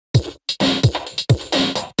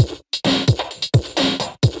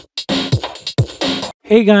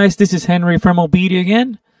Hey guys, this is Henry from OBEDIA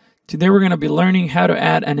again. Today we're going to be learning how to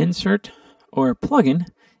add an insert or a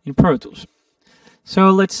plugin in Pro Tools. So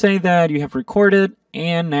let's say that you have recorded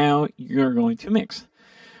and now you're going to mix.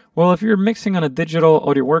 Well, if you're mixing on a digital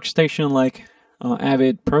audio workstation like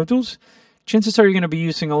Avid Pro Tools, chances are you're going to be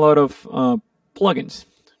using a lot of plugins,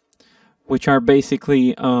 which are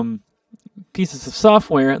basically pieces of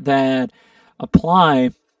software that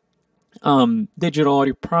apply digital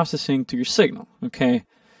audio processing to your signal, okay?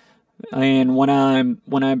 And when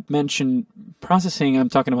I mention processing, I'm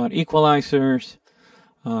talking about equalizers,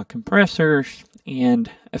 compressors,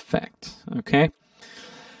 and effects, okay?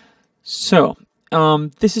 So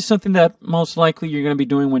this is something that most likely you're going to be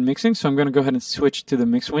doing when mixing, so I'm going to go ahead and switch to the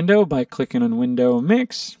mix window by clicking on Window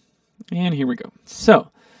Mix, and here we go.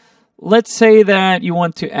 So let's say that you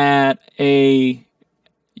want to add a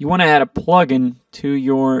plugin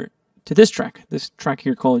to this track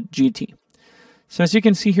here called GT. So as you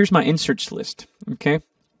can see, here's my inserts list, okay?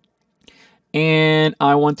 And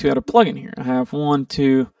I want to add a plugin here. I have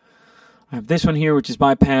this one here, which is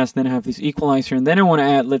bypass, then I have this equalizer, and then I want to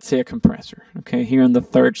add, let's say, a compressor, okay, here in the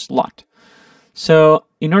third slot. So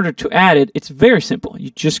in order to add it, it's very simple. You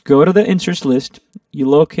just go to the inserts list, you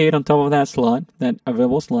locate on top of that slot, that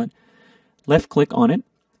available slot, left click on it,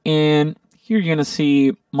 and here you're going to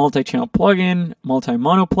see multi-channel plugin,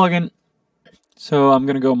 multi-mono plugin. So I'm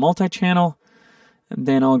going to go multi-channel, and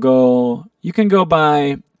then you can go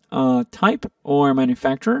by type or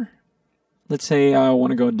manufacturer. Let's say I want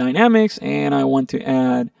to go dynamics, and I want to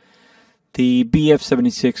add the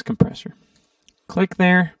BF76 compressor. Click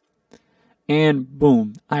there, and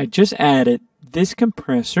boom, I just added this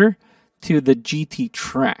compressor to the GT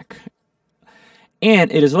track.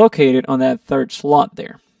 And it is located on that third slot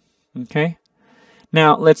there. Okay?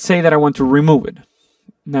 Now, let's say that I want to remove it.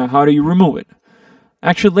 Now, how do you remove it?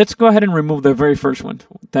 Actually, let's go ahead and remove the very first one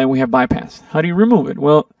that we have bypassed. How do you remove it?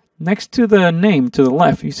 Well, next to the name to the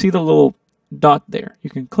left, you see the little dot there. You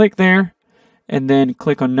can click there and then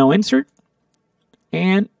click on No Insert.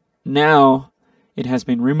 And now it has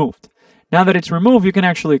been removed. Now that it's removed, you can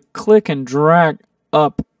actually click and drag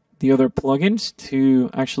up the other plugins to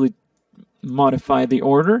actually modify the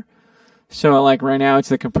order. So like right now it's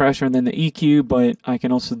the compressor and then the EQ, but I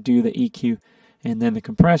can also do the EQ and then the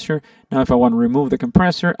compressor. Now if I want to remove the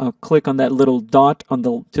compressor, I'll click on that little dot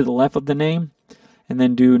to the left of the name and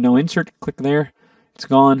then do No Insert, click there, it's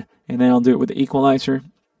gone, and then I'll do it with the equalizer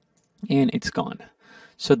and it's gone.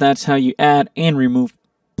 So that's how you add and remove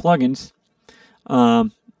plugins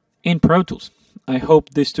in Pro Tools. I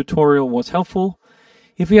hope this tutorial was helpful.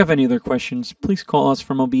 If you have any other questions, please call us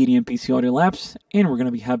from OBEDIA and PC Audio Labs, and we're going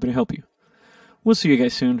to be happy to help you. We'll see you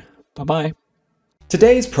guys soon. Bye-bye.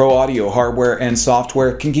 Today's pro audio hardware and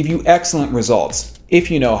software can give you excellent results if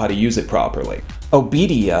you know how to use it properly.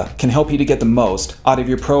 OBEDIA can help you to get the most out of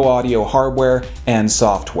your pro audio hardware and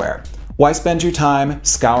software. Why spend your time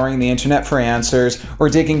scouring the internet for answers or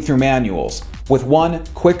digging through manuals? With one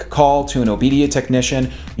quick call to an OBEDIA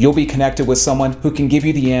technician, you'll be connected with someone who can give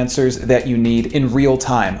you the answers that you need in real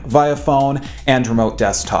time via phone and remote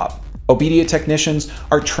desktop. OBEDIA technicians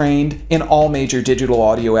are trained in all major digital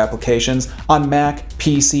audio applications on Mac,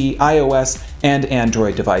 PC, iOS, and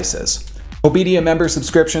Android devices. OBEDIA member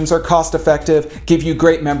subscriptions are cost-effective, give you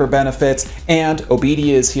great member benefits, and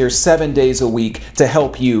OBEDIA is here 7 days a week to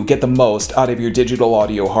help you get the most out of your digital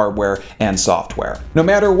audio hardware and software. No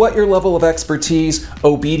matter what your level of expertise,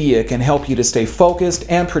 OBEDIA can help you to stay focused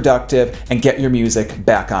and productive and get your music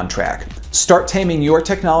back on track. Start taming your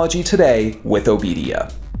technology today with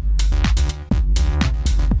OBEDIA.